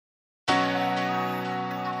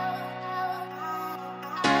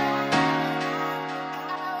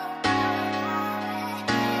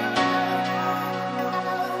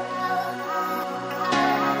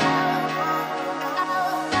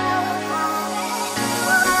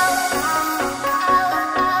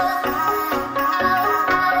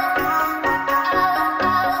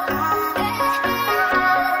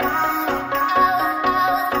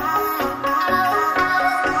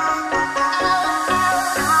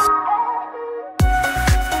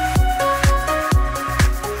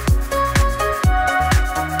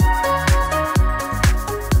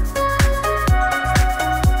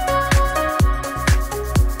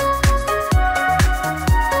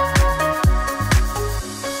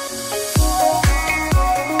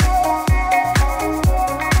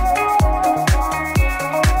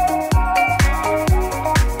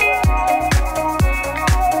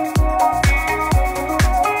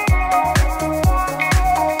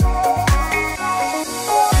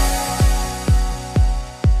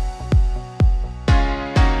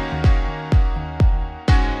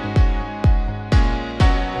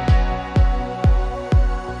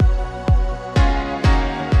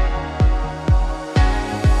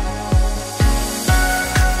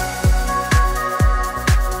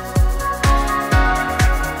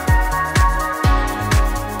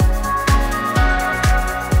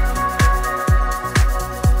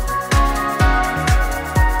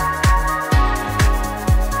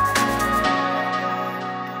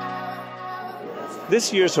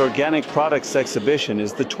This year's Organic Products Exhibition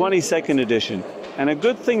is the 22nd edition, and a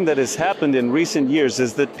good thing that has happened in recent years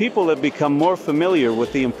is that people have become more familiar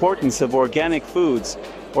with the importance of organic foods,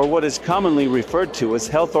 or what is commonly referred to as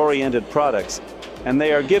health-oriented products, and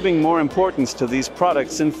they are giving more importance to these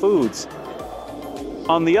products and foods.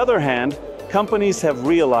 On the other hand, companies have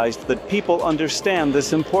realized that people understand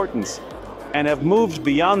this importance and have moved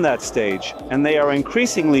beyond that stage, and they are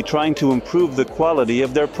increasingly trying to improve the quality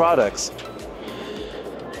of their products.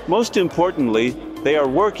 Most importantly, they are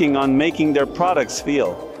working on making their products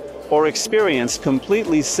feel or experience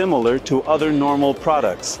completely similar to other normal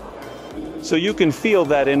products. So you can feel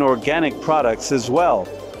that in organic products as well.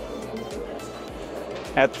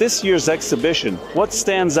 At this year's exhibition, what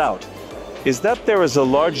stands out is that there is a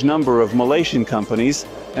large number of Malaysian companies,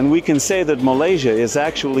 and we can say that Malaysia is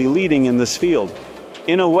actually leading in this field.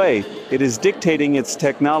 In a way, it is dictating its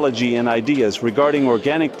technology and ideas regarding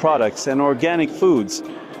organic products and organic foods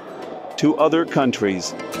to other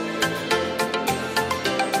countries.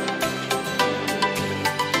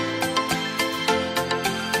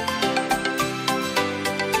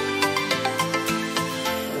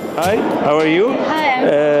 Hi, how are you?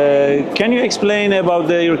 Hi. Can you explain about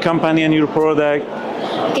your company and your product?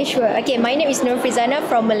 Okay, sure. Okay, my name is Nur Frizana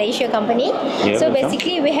from Malaysia company. Yeah, so welcome.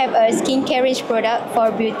 basically we have a skincare range product for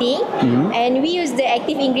beauty, and we use the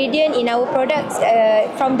active ingredient in our products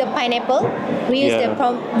from the pineapple. We use the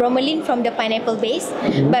bromelain from the pineapple base,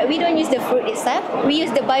 but we don't use the fruit itself. We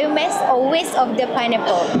use the biomass or waste of the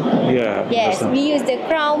pineapple. Yeah. Yes, we use the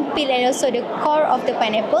crown, peel, and also the core of the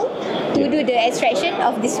pineapple to do the extraction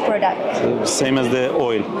of this product. Same as the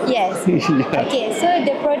oil. Yes. Okay, so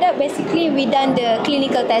the product basically we done the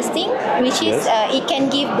clinical testing, which is it can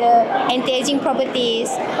give the anti-aging properties,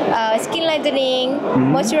 skin lightening,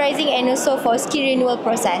 moisturizing, and also for skin renewal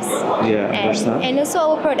process. Yeah, understand. And also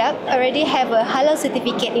our product already have a halal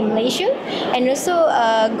certificate in Malaysia, and also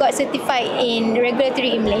got certified in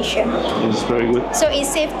regulatory in Malaysia. It's very good. So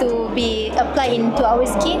it's safe to be applied into our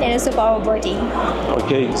skin and also for our body.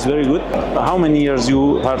 Okay, it's very good. How many years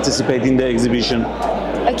you participate in the exhibition?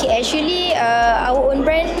 Okay, actually, our own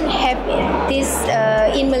brand have this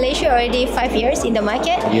in Malaysia already 5 years in the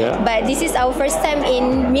market. Yeah. But this is our first time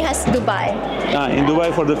in Mihas, Dubai. In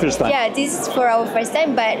Dubai for the first time? Yeah, this is for our first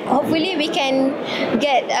time. But hopefully we can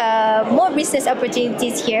get more business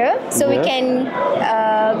opportunities here, so we can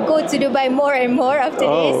go to Dubai more and more after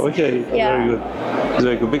this. Oh, okay. Yeah. Very good.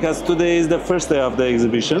 Very good. Because today is the first day of the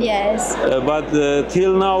exhibition. Yes. But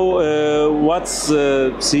till now, what's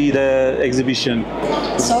the exhibition?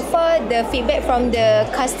 So far, the feedback from the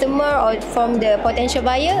customer or from the potential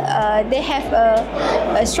buyer, they have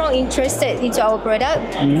a strong interest into our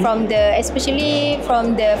product. From especially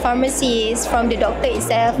from the pharmacies, from the doctor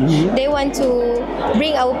itself. They want to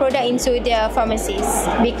bring our product into their pharmacies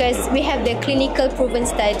because we have the clinical proven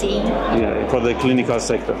study. Yeah, for the clinical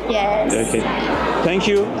sector. Yes. Okay. Thank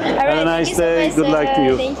you. All right, Have a nice day. so much, Good luck to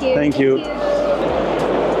you. Thank you. Thank you.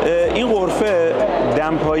 این غرفه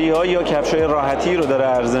دمپایی‌ها یا کفش‌های راحتی رو داره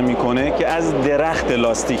عرضه میکنه که از درخت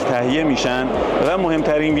لاستیک تهیه میشن و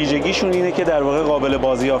مهمترین ویژگیشون اینه که در واقع قابل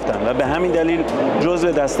بازیافتن و به همین دلیل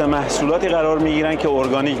جزو دسته محصولاتی قرار میگیرن که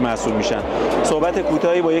ارگانیک محسوب میشن. صحبت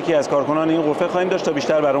کوتاهی با یکی از کارکنان این غرفه خواهیم داشت تا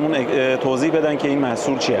بیشتر برامون توضیح بدن که این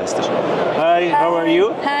محصول چی هستش. Hi, how are you?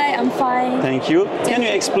 Hi, I'm fine. Thank you. Can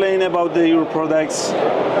you explain about your products?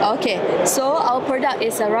 Okay, so our product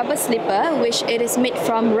is a rubber slipper, which it is made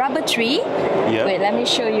from rubber tree. Yeah. Wait, let me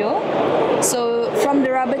show you. So from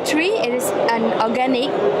the rubber tree, it is an organic,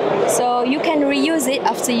 so you can reuse it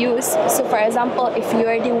after use. So for example, if you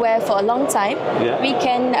already wear for a long time, we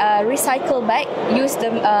can recycle back, use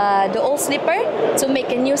the old slipper to make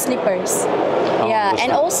a new slippers. Yeah,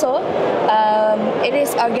 and also it is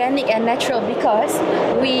organic and natural because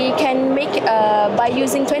we can make by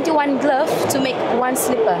using 21 gloves to make one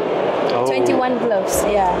slipper. 21 gloves,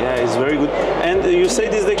 yeah. Yeah, it's very good. And you say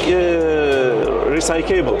this is the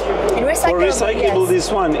recyclable. For recyclable, yes. this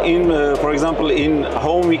one in, for example, in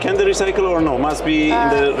home we can recycle or no? Must be in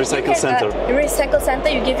the recycle center. Recycle center,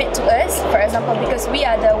 you give it to us, for example, because we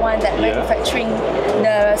are the one that manufacturing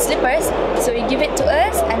the slippers. So you give it to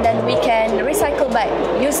us, and then we can recycle back.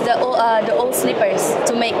 Use the old slippers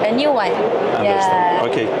to make a new one. Yeah.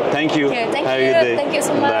 Okay. Thank you. Thank Have you. a good day. Thank you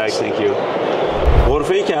so much. Thank you.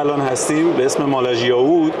 غرفه‌ای که الان هستیم به اسم مالاژیا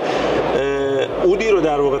عود، عودی رو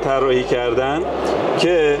در واقع طراحی کردن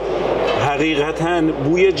که حقیقتاً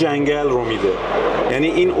بوی جنگل رو میده. یعنی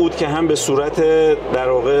این عود که هم به صورت در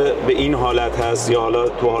واقع به این حالت هست یا حالا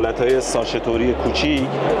تو حالتهای ساشه‌طوری کوچیک،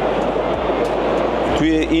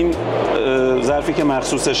 توی این ظرفی که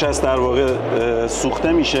مخصوصش هست در واقع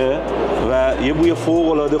سوخته میشه و یه بوی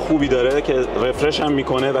فوق العاده خوبی داره که رفرش هم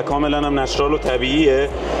میکنه و کاملا هم نچرال و طبیعیه.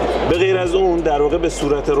 به غیر از اون در واقع به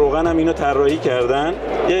صورت روغن هم اینو طراحی کردن،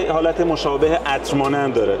 یه حالت مشابه عطر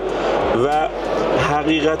مانند داره و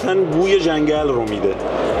حقیقتا بوی جنگل رو میده.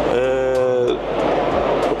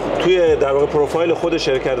 توی در واقع پروفایل خود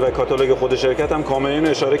شرکت و کاتالوگ خود شرکت هم کاملا اینو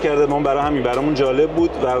اشاره کرده. ما برامون جالب بود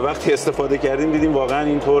و وقتی استفاده کردیم دیدیم واقعا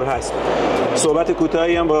اینطور هست. صحبت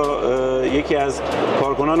کوتاهی هم با یکی از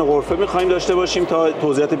کارکنان غرفه می‌خوایم داشته باشیم تا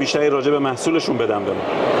توضیحات بیشتری راجع به محصولشون بدم بهمون.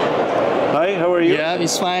 Hi, how are you? Yeah,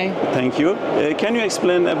 it's fine. Thank you. Can you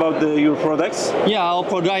explain about your products? Yeah, our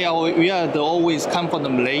product, we are always come from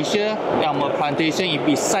Malaysia. Our plantation is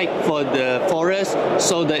beside for the forest,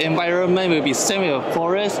 so the environment will be same with the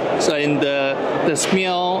forest. So in the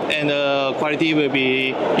smell and the quality will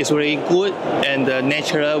be is really good and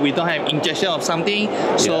natural. We don't have injection of something,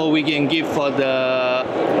 so we can give for the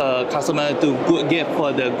customer to get for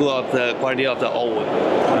the good of the quality of the oil.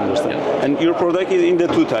 I understand. Yeah. And your product is in the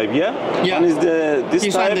two type, yeah? Yeah. One is this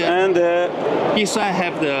type and this one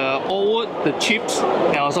have the oil, the chips,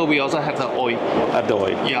 and also we also have the oil. Have the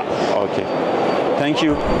oil. Yeah. Okay. Thank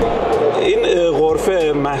you. این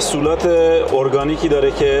غرفه محصولات ارگانیکی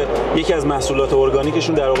داره که یکی از محصولات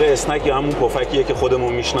ارگانیکشون در واقع اسنک یا همون پفکیه که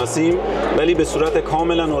خودمون میشناسیم، ولی به صورت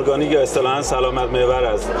کاملا ارگانیک یا اصطلاحاً سلامت محور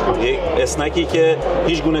است. یک اسنکی که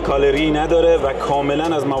هیچ گونه کالری نداره و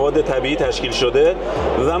کاملا از مواد طبیعی تشکیل شده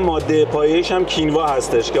و ماده پایه‌ایش هم کینوا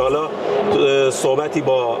هستش که حالا صحبتی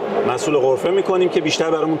با مسئول غرفه میکنیم که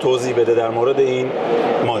بیشتر برامون توضیح بده در مورد این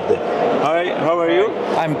ماده. Hi, how are you?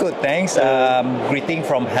 I'm good, thanks. Greeting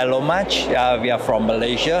from Hello Much. We are from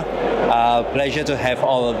Malaysia. Pleasure to have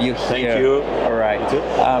all of you here. Thank you. All right.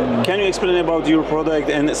 Can you explain about your product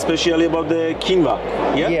and especially about the quinoa?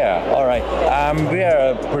 Yeah. All right. We are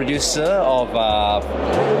a producer of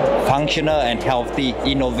functional and healthy,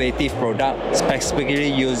 innovative product,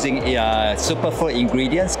 specifically using superfood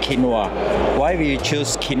ingredients, quinoa. Why we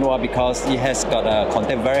choose quinoa? Because it has got a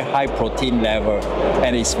contain very high protein level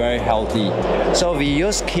and it's very healthy. So we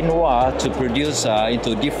use quinoa to produce into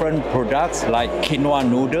different products like quinoa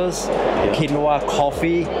noodles, quinoa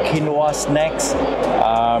coffee, quinoa snacks,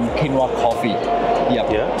 quinoa coffee. Yep.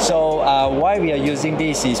 Yeah. So why we are using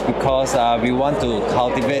this is because we want to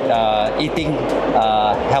cultivate eating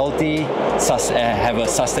healthy, have a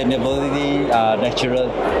sustainability, natural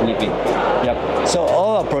living. Yep. So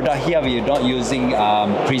all our product here we are not using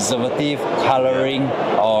preservative, coloring,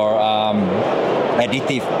 or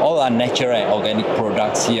additive. All are natural and organic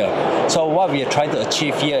products here. So what we are trying to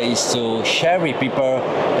achieve here is to share with people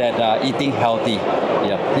that are eating healthy.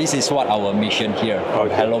 Yeah, this is what our mission here.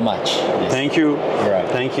 Okay. Hello Much. Yes. Thank you. Right.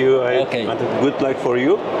 Thank you. Okay. Good luck for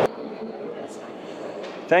you.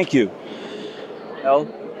 Thank you. Well,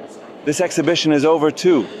 this exhibition is over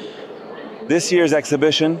too. This year's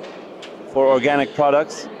exhibition for organic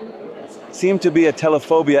products seemed to be a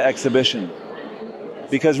telephobia exhibition,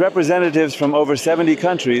 because representatives from over 70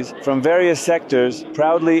 countries from various sectors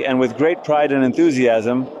proudly and with great pride and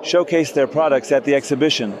enthusiasm showcased their products at the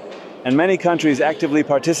exhibition, and many countries actively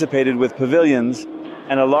participated with pavilions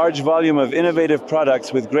and a large volume of innovative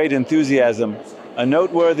products with great enthusiasm. A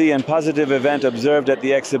noteworthy and positive event observed at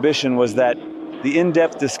the exhibition was that the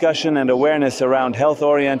in-depth discussion and awareness around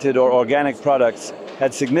health-oriented or organic products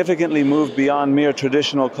had significantly moved beyond mere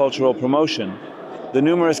traditional cultural promotion. The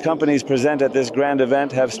numerous companies present at this grand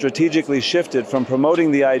event have strategically shifted from promoting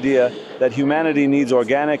the idea that humanity needs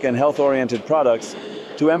organic and health-oriented products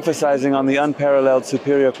to emphasizing on the unparalleled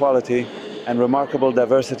superior quality and remarkable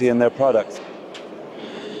diversity in their products.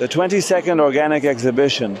 The 22nd Organic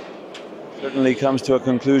Exhibition certainly comes to a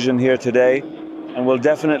conclusion here today and will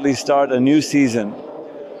definitely start a new season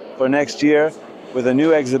for next year with a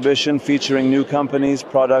new exhibition featuring new companies,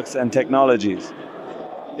 products, and technologies.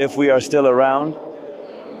 If we are still around,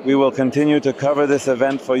 we will continue to cover this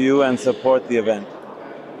event for you and support the event.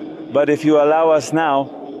 But if you allow us now,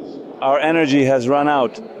 our energy has run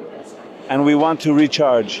out and we want to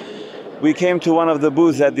recharge. We came to one of the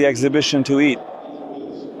booths at the exhibition to eat,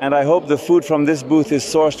 and I hope the food from this booth is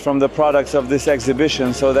sourced from the products of this exhibition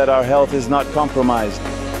so that our health is not compromised.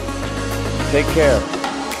 Take care.